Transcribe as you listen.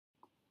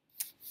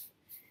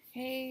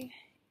Hey,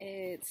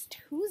 it's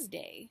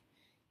Tuesday,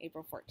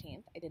 April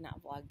 14th. I did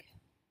not vlog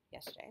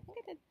yesterday. I think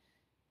I did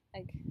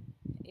like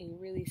a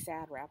really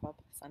sad wrap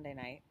up Sunday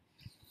night.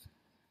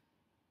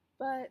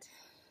 But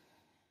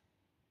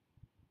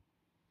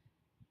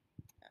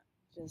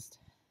just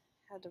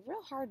had a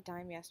real hard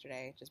time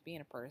yesterday just being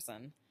a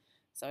person.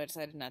 So I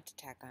decided not to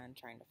tack on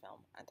trying to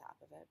film on top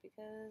of it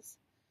because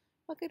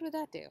what good would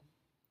that do?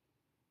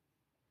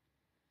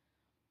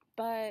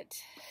 But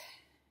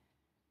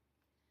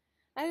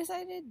I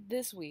decided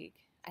this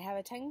week I have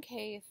a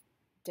 10K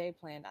day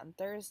planned on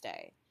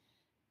Thursday,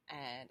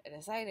 and I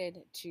decided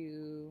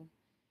to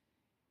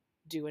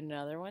do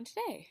another one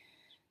today.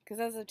 Because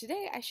as of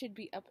today, I should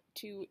be up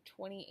to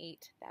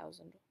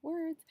 28,000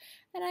 words,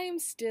 and I am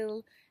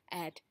still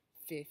at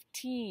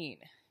 15.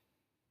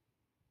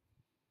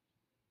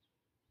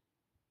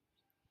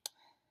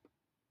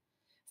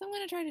 So I'm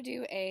going to try to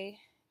do a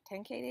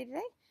 10K day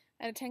today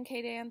and a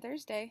 10K day on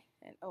Thursday.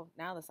 And oh,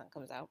 now the sun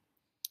comes out.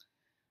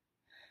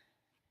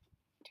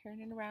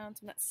 Turning around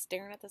so I'm not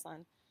staring at the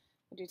sun.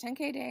 I'll do a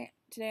 10K day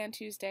today on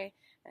Tuesday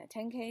and a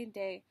 10K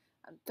day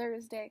on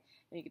Thursday,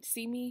 and you get to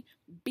see me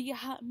be a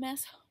hot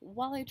mess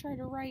while I try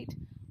to write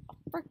a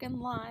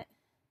freaking lot.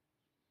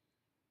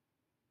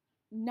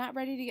 Not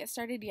ready to get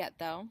started yet,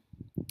 though.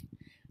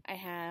 I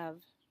have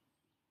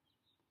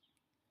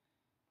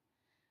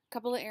a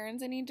couple of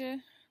errands I need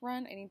to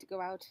run. I need to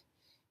go out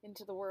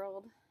into the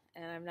world,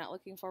 and I'm not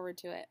looking forward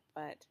to it,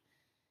 but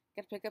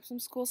got to pick up some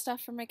school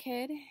stuff for my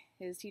kid.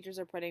 His teachers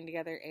are putting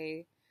together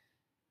a,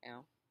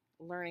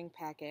 learning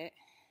packet,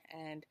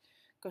 and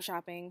go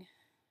shopping,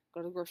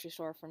 go to the grocery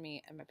store for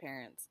me and my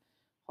parents.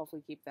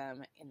 Hopefully keep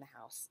them in the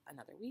house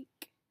another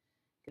week.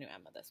 The new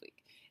Emma this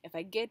week. If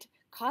I get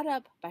caught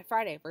up by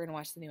Friday, we're going to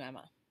watch the new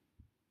Emma.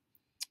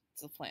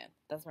 It's the plan.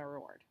 That's my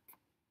reward.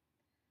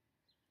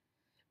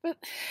 But,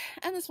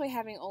 and this way,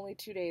 having only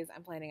 2 days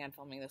I'm planning on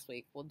filming this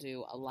week will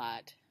do a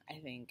lot,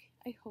 I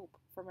hope,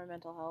 for my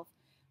mental health.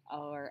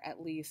 Or at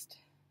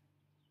least,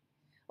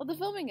 well, the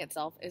filming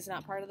itself is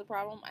not part of the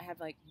problem. I have,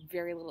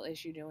 very little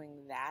issue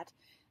doing that.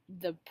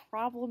 The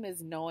problem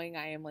is knowing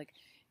I am,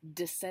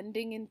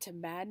 descending into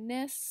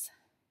madness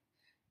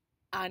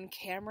on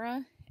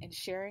camera and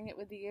sharing it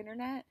with the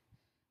internet.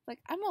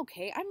 I'm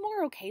okay. I'm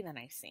more okay than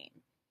I seem.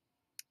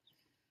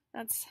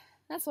 That's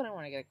what I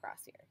want to get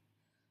across here.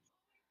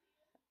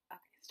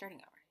 Okay, starting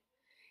over.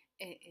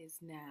 It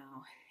is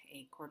now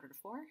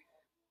 3:45.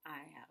 I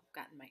have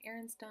gotten my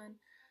errands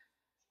done,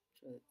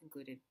 which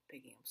included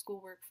picking up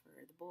schoolwork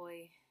for the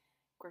boy,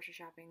 grocery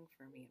shopping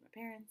for me and my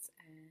parents,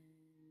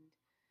 and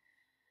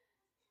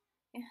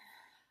yeah,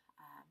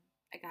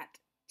 I got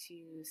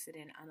to sit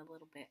in on a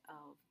little bit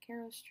of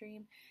Caro's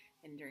stream,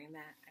 and during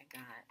that I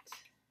got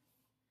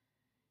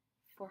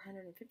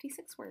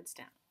 456 words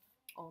down.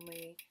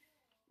 Only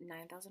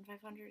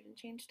 9,500 and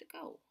change to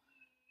go.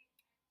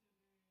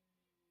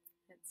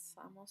 It's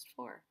almost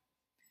 4.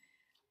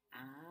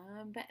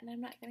 I'm betting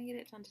I'm not going to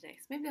get it done today,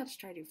 so maybe I'll just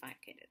try to do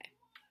 5K today.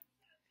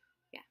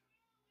 Yeah,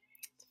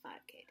 it's a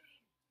 5K day.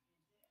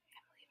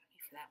 I believe in me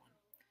for that one.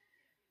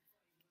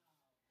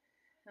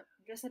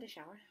 Just had a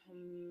shower.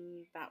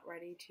 I'm about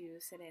ready to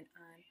sit in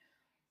on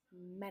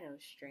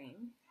Meadow's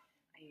stream.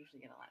 I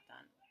usually get a lot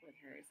done with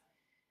hers.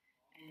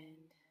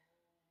 And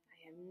I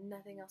have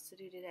nothing else to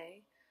do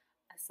today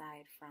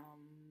aside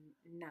from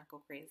not go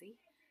crazy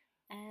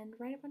and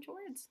write a bunch of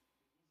words.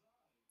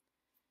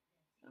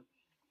 So.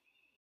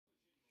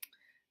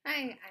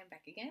 Hi, I'm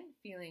back again,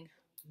 feeling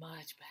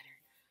much better.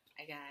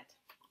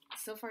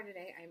 So far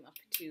today, I'm up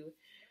to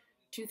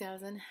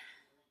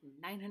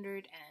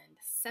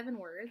 2,907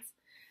 words.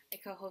 I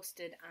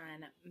co-hosted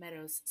on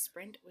Meadow's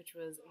Sprint, which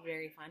was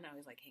very fun. I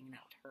was hanging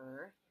out with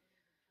her.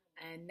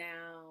 And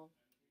now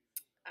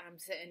I'm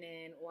sitting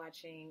in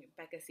watching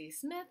Becca C.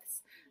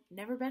 Smith's.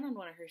 Never been to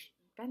one of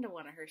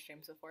her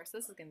streams before, so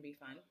this is gonna be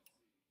fun.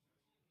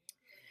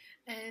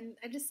 And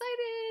I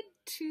decided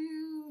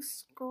to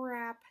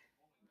scrap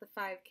the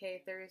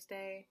 5K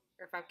Thursday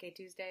or 5K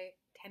Tuesday,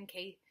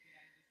 10K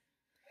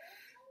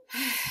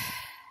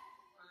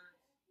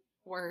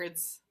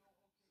words.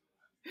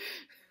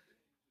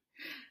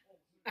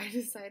 I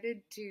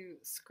decided to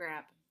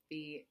scrap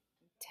the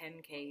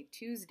 10K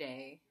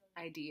Tuesday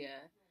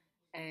idea,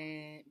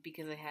 and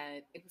because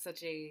it was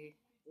such a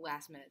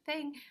last minute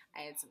thing.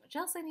 I had so much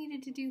else I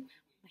needed to do.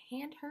 My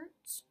hand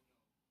hurts.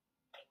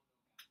 I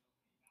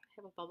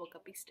have a bubble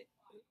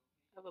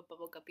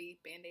guppy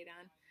band-aid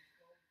on.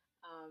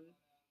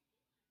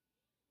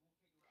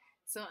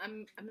 So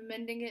I'm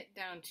amending it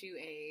down to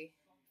a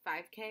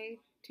 5K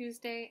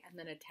Tuesday and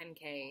then a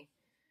 10K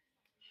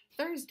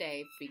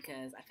Thursday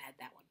because I've had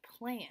that one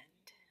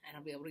planned, and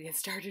I'll be able to get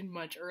started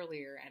much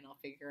earlier, and I'll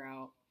figure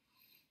out,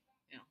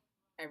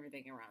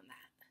 everything around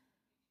that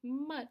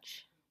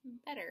much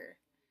better.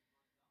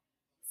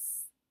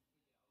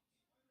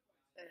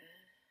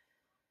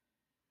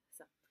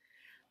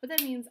 But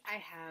that means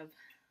I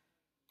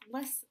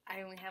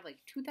only have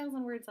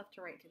 2,000 words left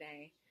to write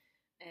today,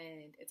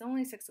 and it's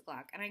only 6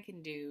 o'clock, and I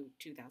can do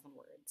 2,000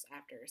 words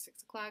after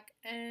 6 o'clock,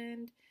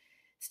 and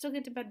still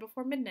get to bed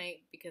before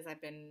midnight because I've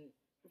been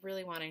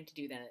really wanting to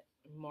do that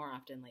more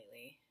often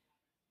lately.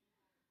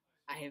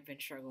 I have been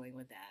struggling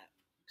with that.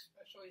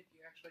 Especially if you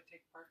actually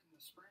take part in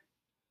the spring.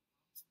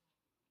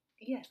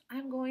 Yes,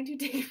 I'm going to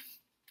take...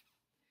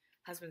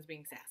 Husband's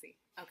being sassy.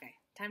 Okay,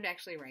 time to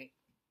actually write.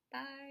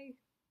 Bye.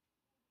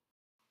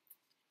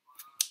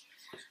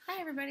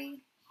 Hi,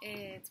 everybody.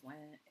 It's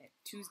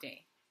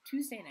Tuesday.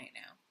 Tuesday night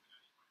now.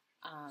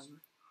 A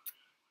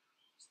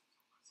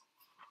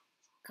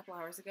couple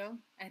hours ago,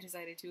 I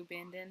decided to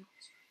abandon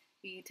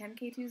the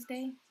 10K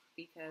Tuesday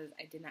because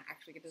I did not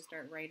actually get to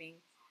start writing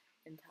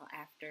until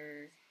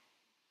after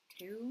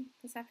 2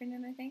 this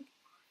afternoon, I think.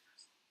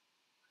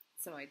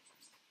 So I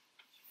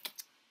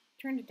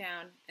turned it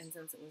down, and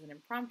since it was an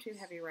impromptu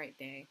heavy write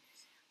day,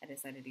 I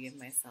decided to give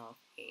myself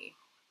a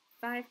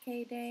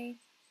 5K day,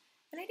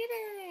 and I did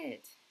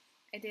it!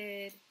 I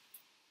did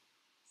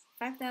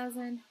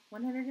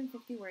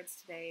 5,150 words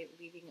today,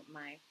 leaving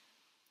my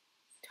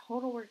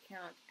total word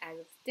count as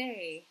of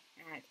today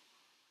at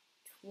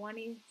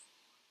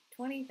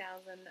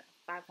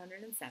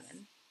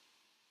 20,507.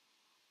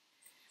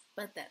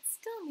 But that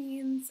still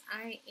means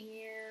I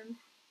am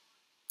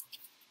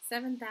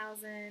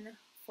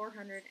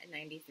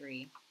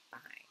 7,493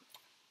 behind.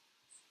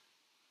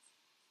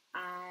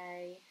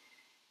 I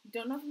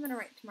don't know if I'm going to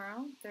write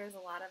tomorrow. There's a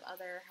lot of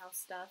other house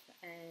stuff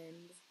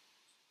and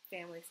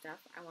family stuff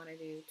I want to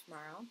do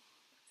tomorrow.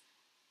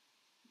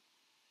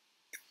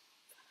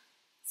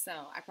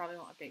 So I probably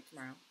won't update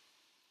tomorrow.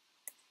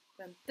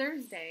 Then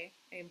Thursday,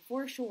 I am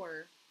for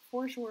sure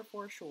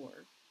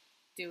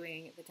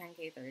doing the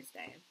 10K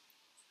Thursday.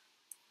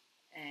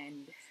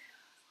 And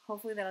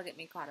hopefully that'll get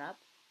me caught up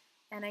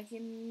and I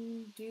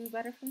can do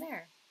better from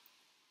there.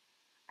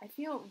 I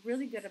feel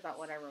really good about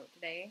what I wrote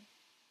today.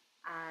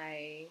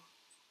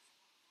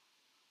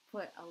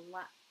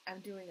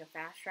 I'm doing a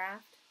fast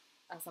draft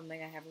of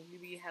something I have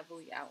really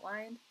heavily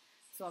outlined.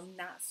 So I'm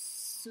not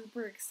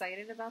super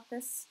excited about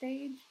this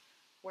stage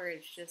where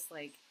it's just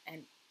like,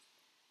 and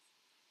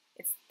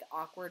it's the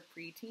awkward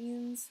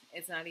preteens.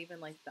 It's not even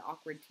like the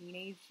awkward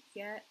teenage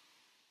yet,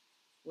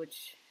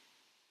 which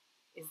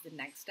is the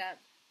next step.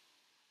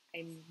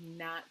 I'm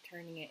not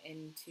turning it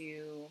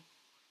into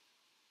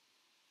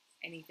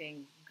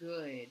anything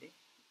good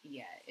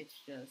yet. It's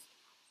just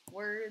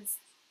words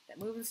that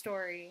move the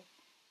story,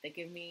 that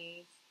give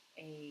me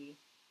a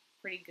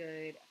pretty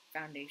good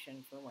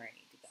foundation for where I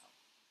need to go.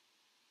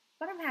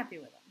 But I'm happy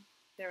with them.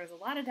 There was a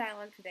lot of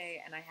dialogue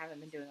today, and I haven't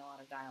been doing a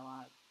lot of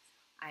dialogue.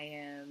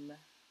 I'm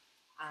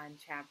on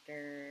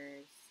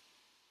chapter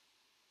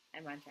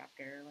 1, 2,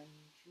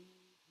 3,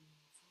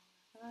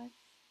 4, 5,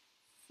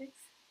 6,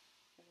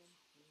 7,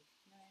 8,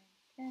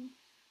 9, 10,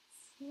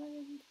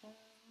 11, 12,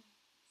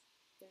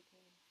 13,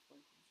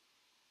 14,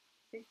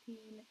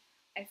 15.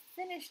 I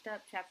finished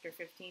up chapter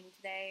 15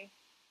 today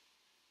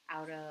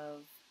out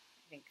of,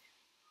 I think,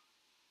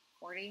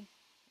 40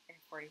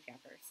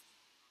 chapters.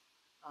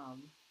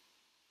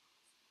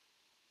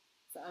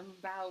 So I'm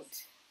about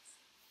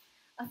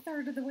a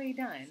third of the way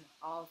done,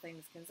 all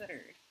things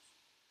considered.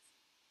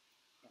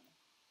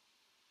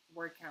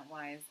 Word count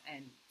wise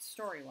and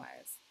story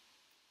wise.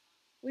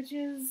 Which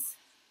is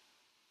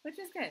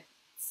good.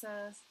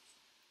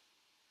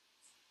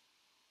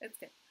 It's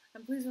good.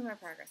 I'm pleased with my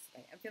progress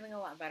today. I'm feeling a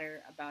lot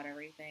better about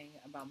everything,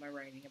 about my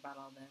writing, about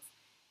all this,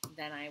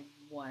 than I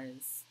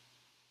was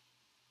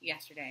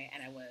yesterday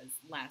and I was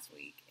last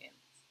week in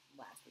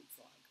last week's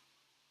log.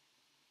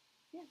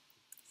 Yeah.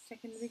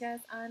 Check in with you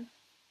guys on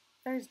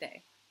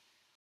Thursday.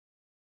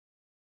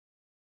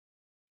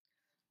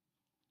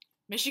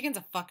 Michigan's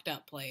a fucked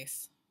up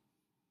place.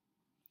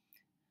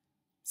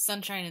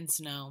 Sunshine and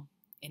snow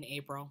in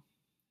April.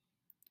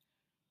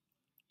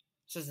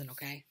 This isn't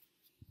okay.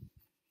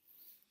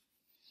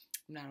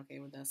 I'm not okay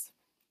with this.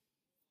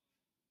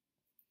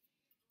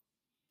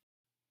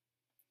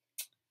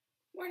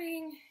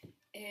 Morning.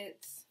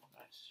 It's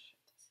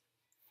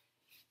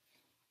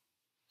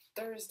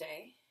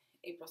Thursday,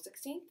 April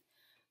 16th.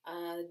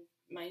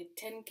 My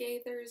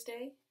 10K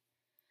Thursday.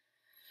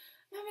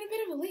 I'm having a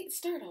bit of a late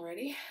start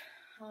already.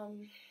 I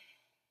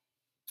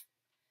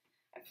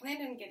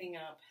planned on getting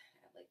up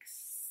at like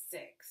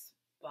 6,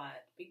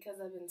 but because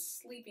I've been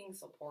sleeping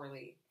so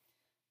poorly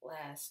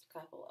last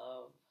couple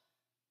of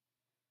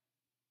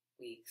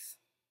weeks,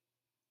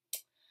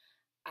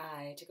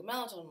 I took a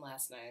melatonin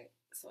last night,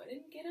 so I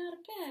didn't get out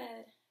of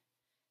bed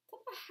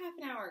until about half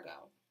an hour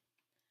ago,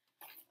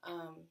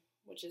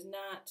 which is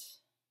not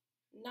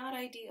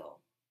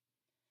ideal.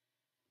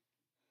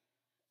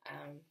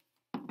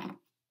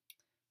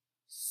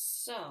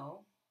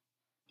 So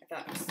I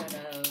thought instead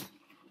of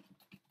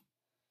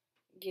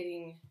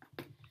getting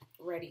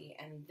ready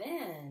and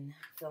then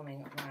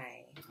filming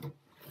my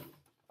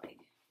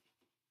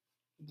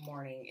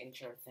morning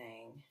intro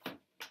thing,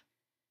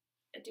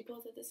 I'd do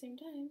both at the same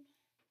time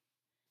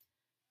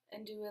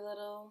and do a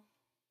little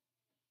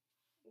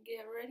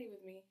get ready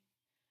with me.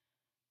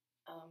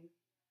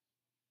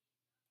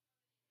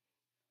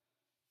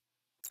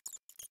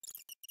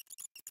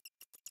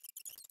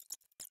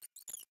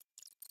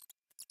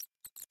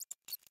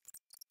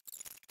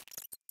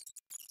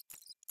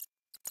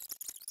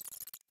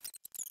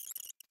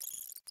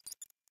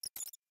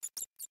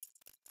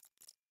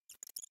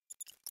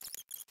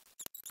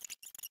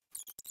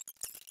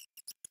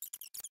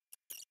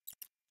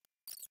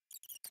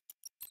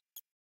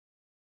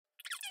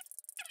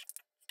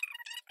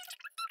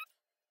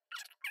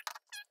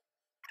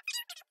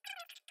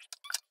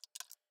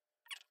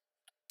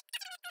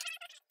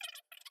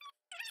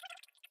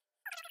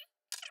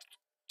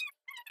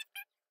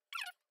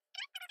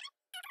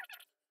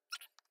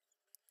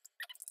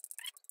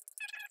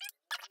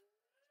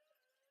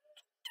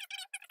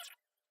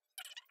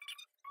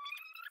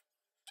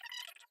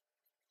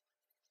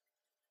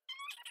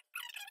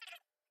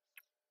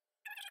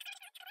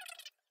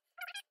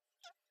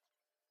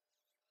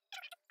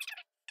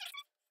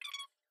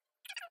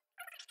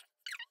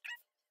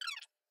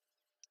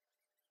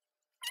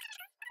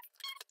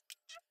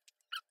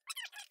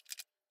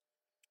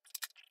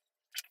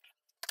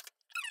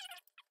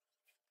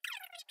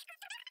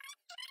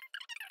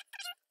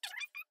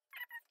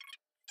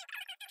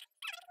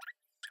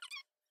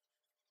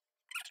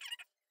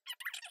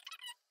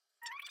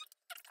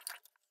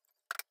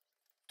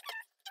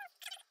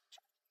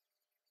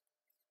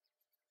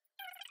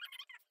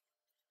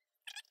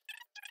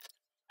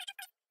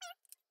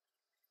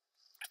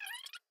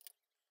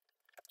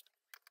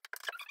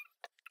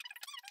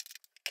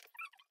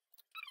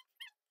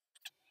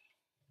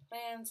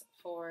 Plans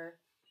for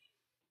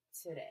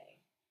today.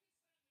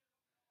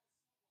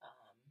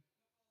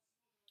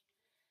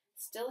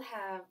 Still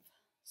have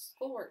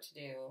schoolwork to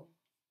do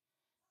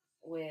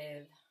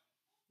with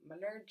my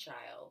nerd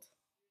child.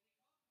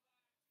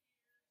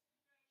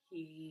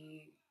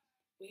 We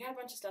had a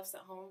bunch of stuff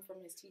sent home from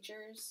his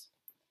teachers,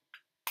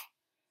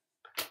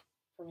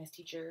 from his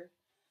teacher.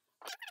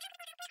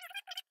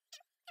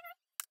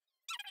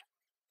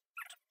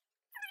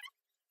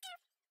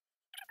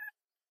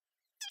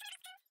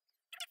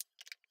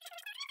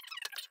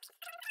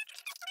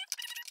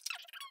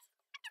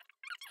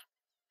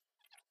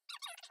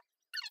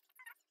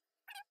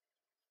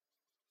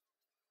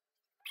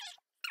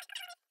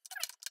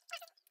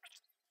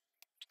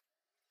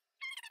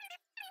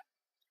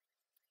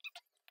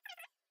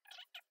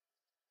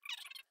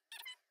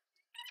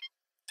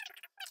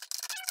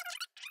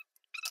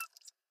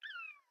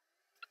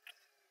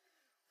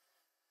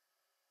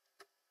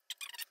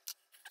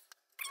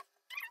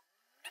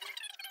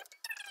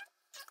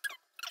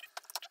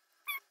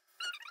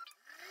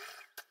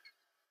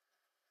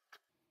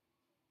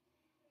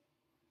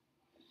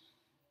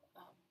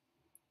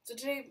 So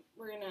today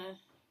we're going to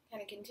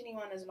kind of continue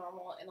on as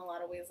normal in a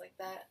lot of ways like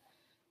that,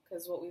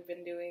 because what we've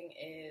been doing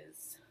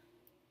is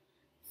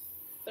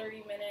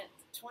 20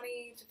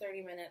 to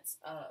 30 minutes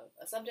of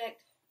a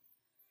subject,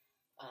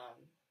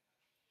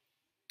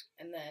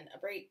 and then a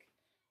break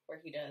where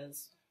he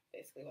does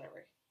basically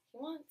whatever he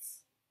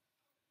wants,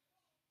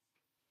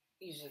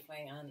 usually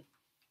playing on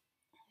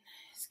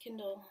his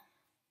Kindle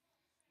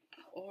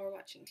or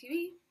watching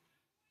TV.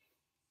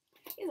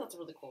 He has lots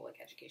of really cool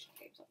educational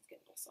games on his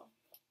Kindle, so.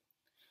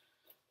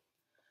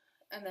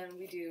 And then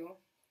we do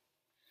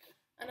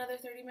another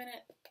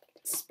 30-minute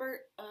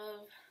spurt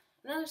of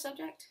another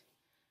subject.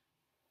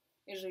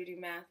 Usually we do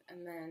math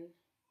and then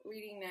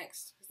reading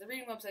next, because the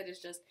reading website is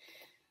just,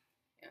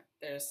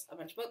 there's a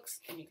bunch of books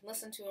and you can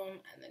listen to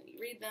them and then you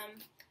read them.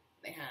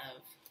 They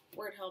have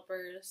word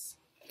helpers.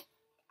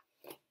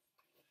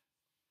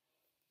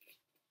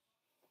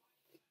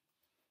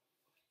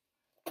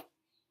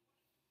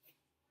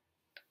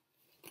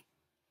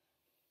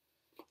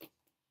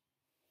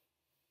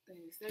 They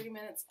do 30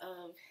 minutes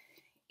of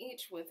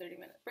each with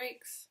 30-minute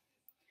breaks.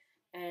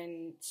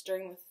 And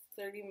during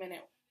the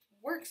 30-minute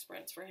work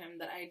sprints for him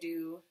that I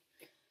do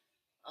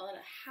a lot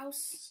of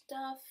house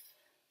stuff.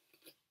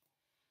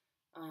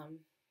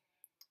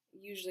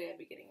 Usually I'd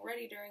be getting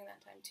ready during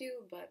that time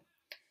too, but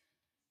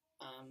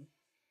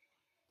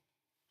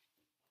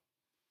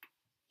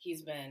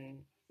he's been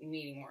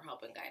needing more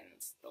help and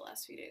guidance the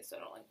last few days, so I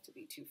don't like to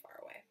be too far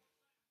away.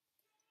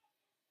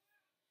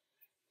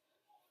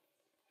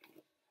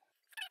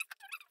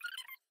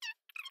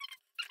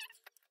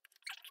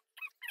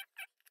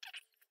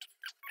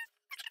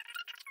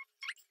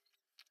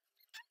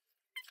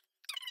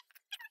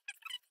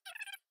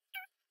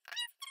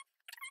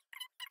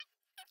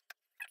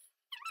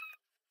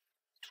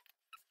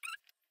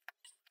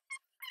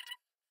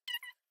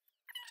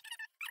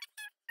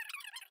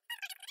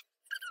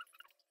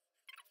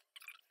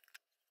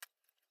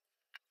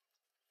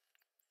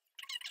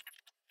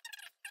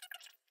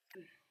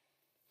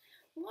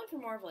 I'm going for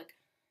more of like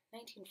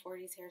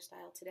 1940s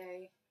hairstyle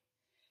today,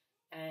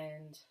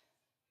 and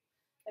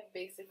that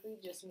basically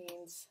just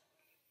means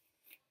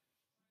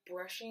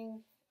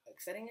brushing, like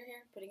setting your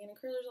hair, putting it in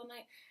curlers all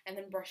night, and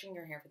then brushing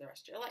your hair for the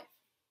rest of your life.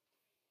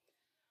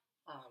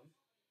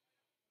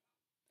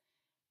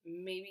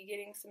 Maybe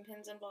getting some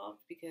pins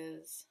involved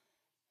because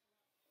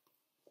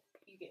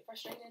you get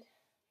frustrated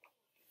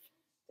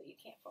that you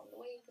can't form the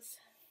wigs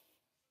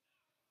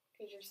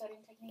because your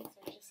setting techniques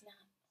are just not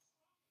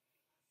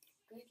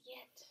good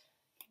yet.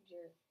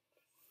 Your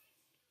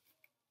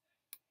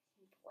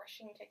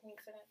brushing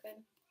techniques are not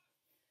good.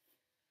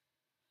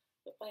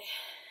 But I'm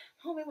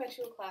hoping by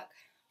 2 o'clock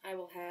I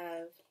will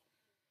have,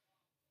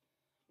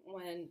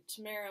 when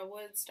Tamara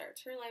Woods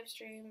starts her live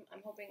stream,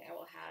 I'm hoping I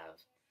will have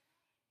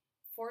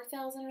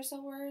 4,000 or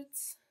so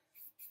words.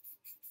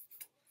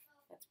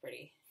 That's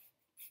pretty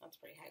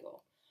high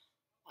goal.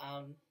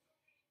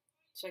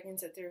 So I can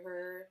sit through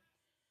her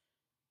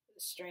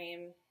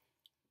stream,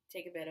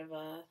 take a bit of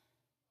a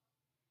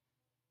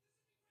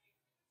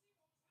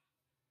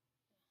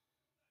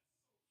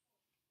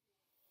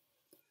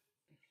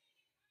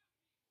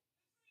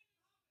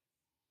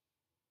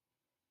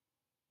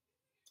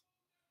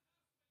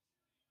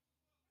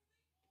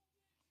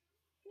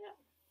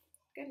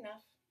good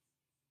enough.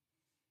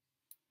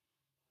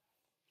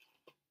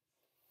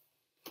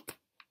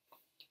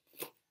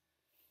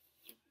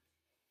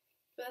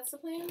 that's the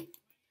plan.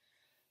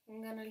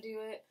 I'm gonna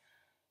do it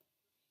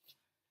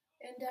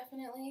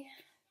indefinitely. I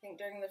think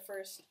during the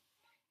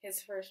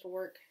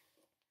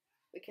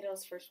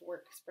kiddo's first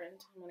work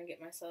sprint, I'm gonna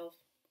get myself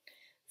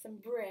some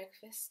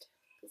breakfast,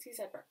 because he's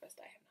had breakfast,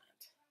 I have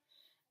not.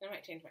 And I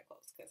might change my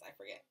clothes, because I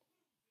forget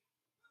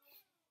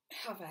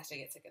how fast I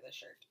get sick of this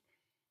shirt.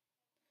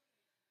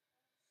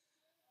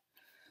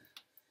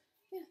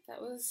 Yeah,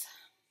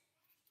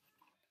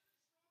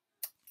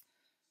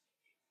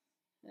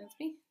 that's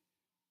me.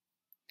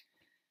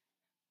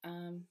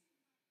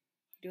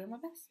 Doing my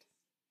best.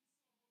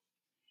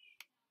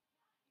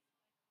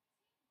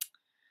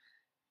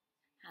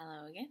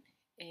 Hello again.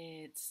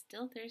 It's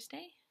still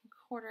Thursday,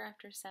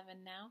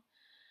 7:15 now.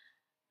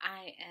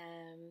 I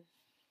am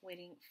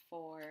waiting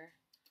for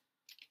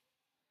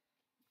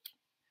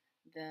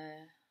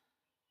the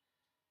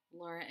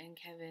Laura and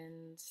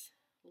Kevin's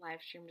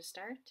live stream to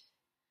start,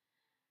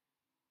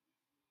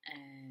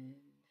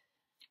 and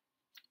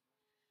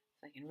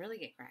so I can really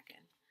get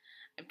cracking.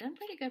 I've done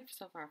pretty good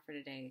so far for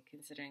today,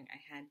 considering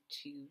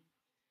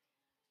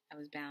I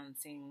was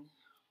balancing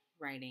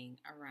writing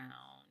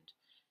around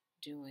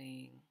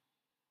doing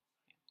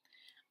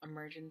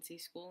emergency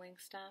schooling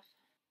stuff.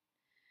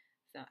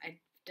 So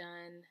I've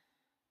done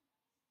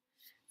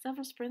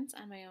several sprints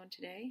on my own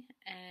today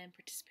and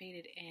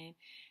participated in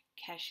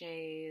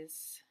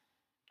Cachet's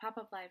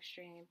pop-up live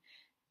stream,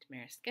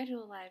 Tamara's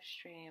schedule live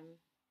stream,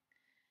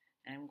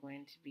 and I'm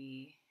going to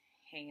be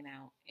hanging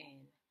out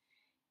in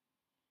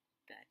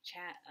the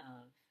chat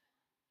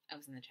I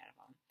was in the chat of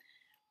all,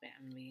 but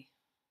I'm going to be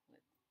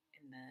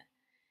in the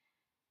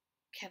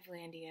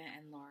Kevlandia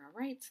and Laura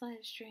Wrights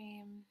live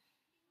stream.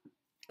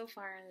 So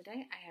far in the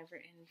day, I have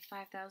written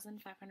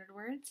 5,500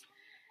 words,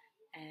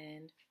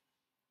 and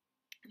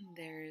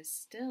there's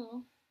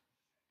still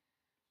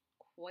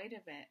quite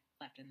a bit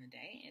left in the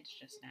day. It's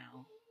just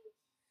now,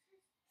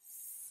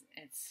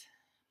 it's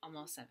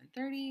almost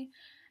 7:30,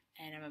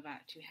 and I'm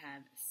about to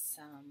have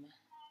some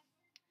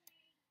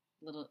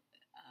little,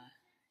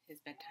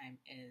 his bedtime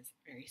is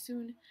very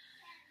soon.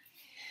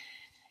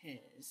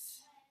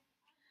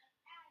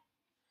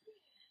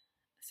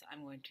 So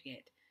I'm going to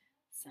get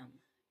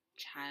some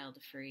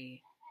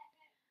child-free,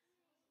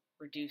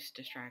 reduced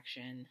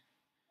distraction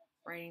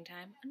writing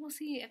time, and we'll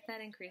see if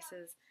that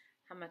increases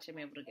how much I'm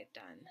able to get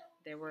done.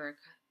 There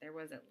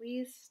was at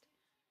least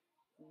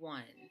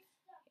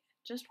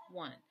just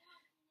one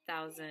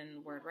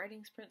 1,000-word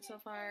writing sprint so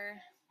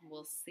far.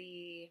 We'll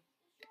see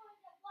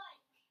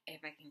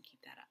if I can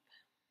keep that up.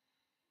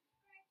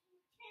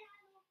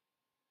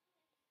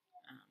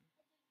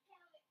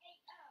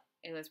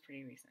 It was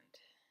pretty recent,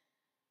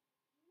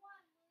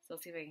 so I'll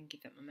see if I can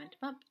keep that momentum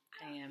up.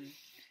 I am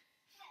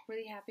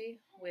really happy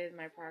with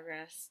my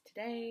progress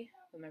today,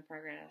 with my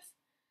progress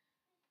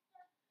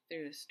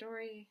through the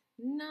story.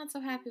 Not so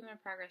happy with my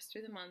progress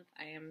through the month.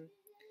 I am,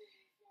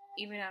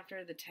 even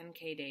after the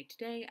 10K day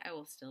today, I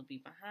will still be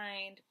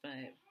behind,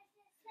 but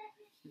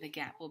the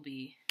gap will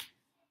be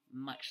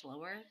much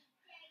lower,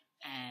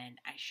 and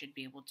I should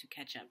be able to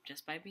catch up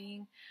just by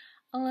being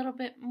a little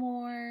bit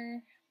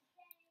more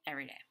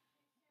every day.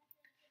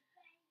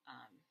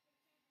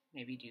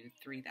 Maybe do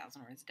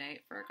 3,000 words a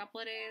day for a couple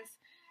of days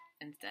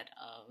instead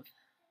of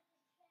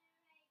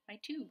my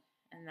 2,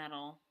 and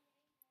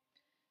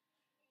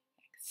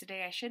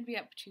today I should be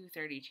up to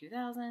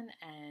 32,000,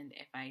 and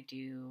if I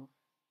do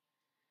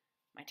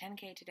my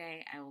 10K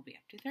today, I will be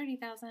up to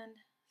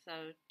 30,000,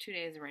 so 2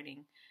 days of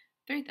writing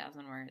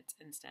 3,000 words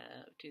instead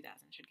of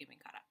 2,000 should get me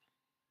caught up.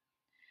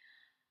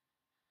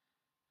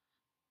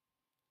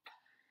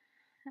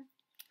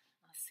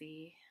 I'll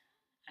see.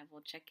 I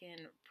will check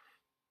in.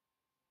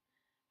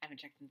 I haven't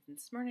checked in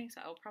since this morning,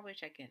 so I will probably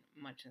check in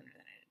much sooner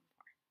than I did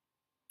before.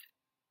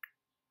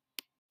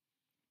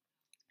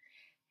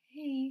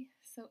 Hey,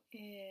 so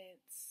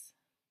it's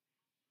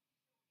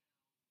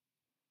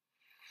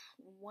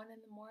 1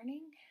 in the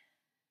morning,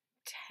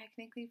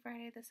 technically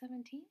Friday the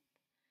 17th.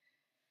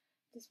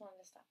 Just wanted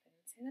to stop in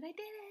and say that I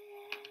did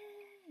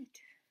it!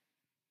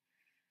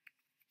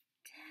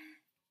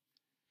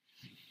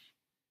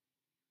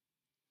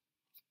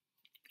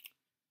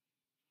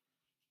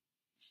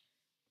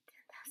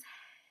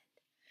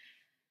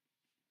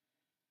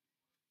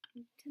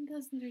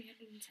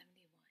 10,371,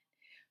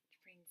 which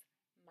brings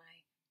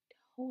my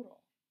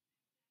total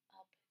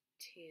up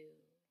to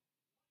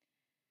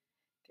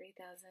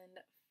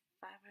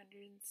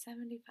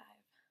 3,575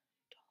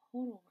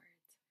 total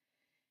words.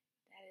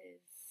 That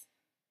is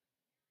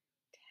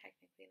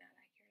technically not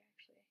accurate,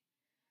 actually.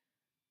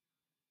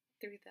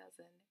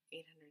 3,887.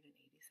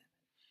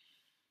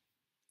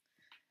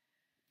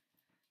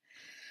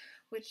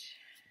 Which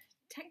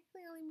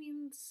technically only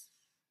means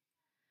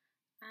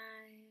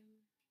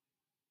I'm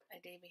a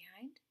day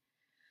behind,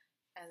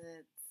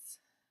 as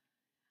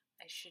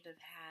I should have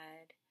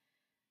had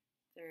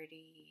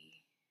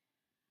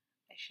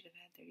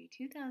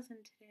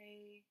 32,000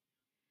 today,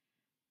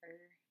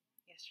 or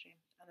yesterday,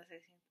 on the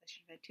 16th, I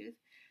should have had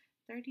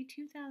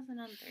 32,000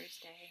 on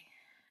Thursday,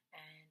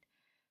 and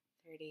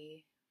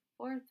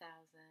 34,000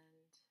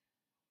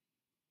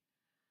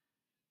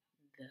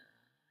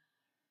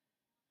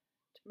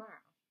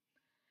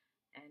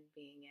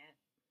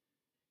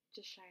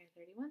 just shy of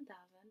 31,000.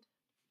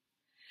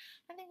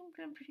 I think I'm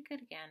doing pretty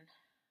good again.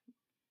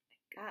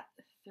 I got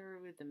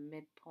through the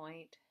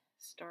midpoint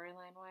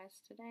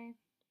storyline-wise today,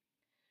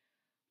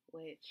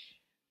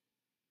 which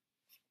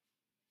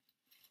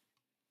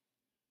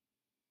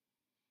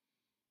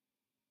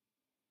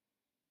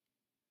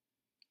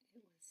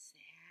it was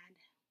sad.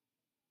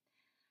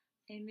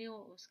 I knew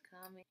it was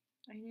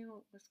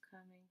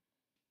coming.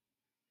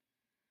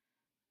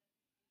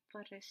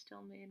 But I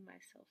still made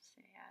myself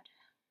sad.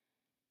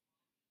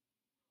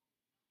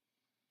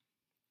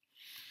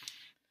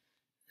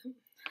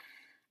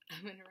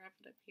 I'm gonna wrap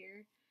it up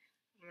here.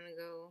 I'm gonna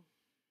go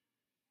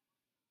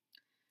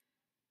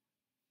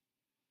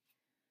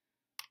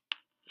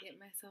get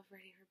myself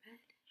ready for bed.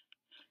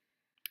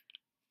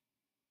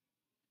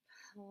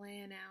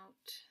 Plan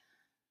out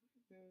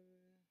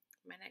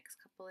my next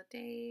couple of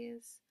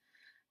days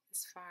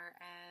as far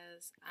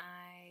as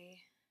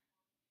I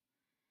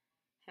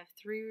have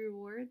 3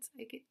 rewards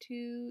I get to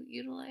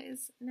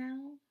utilize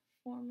now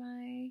for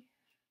my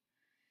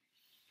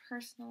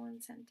personal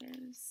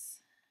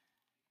incentives.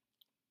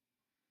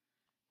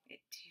 I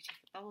get to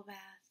take a bubble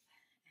bath,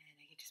 and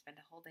I get to spend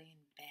a whole day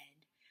in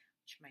bed,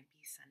 which might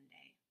be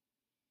Sunday,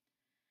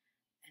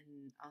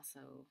 and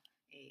also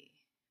a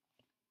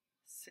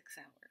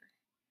 6-hour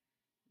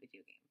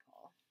video game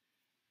poll.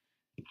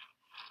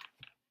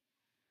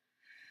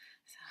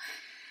 So,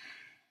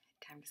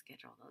 time to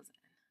schedule those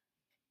in.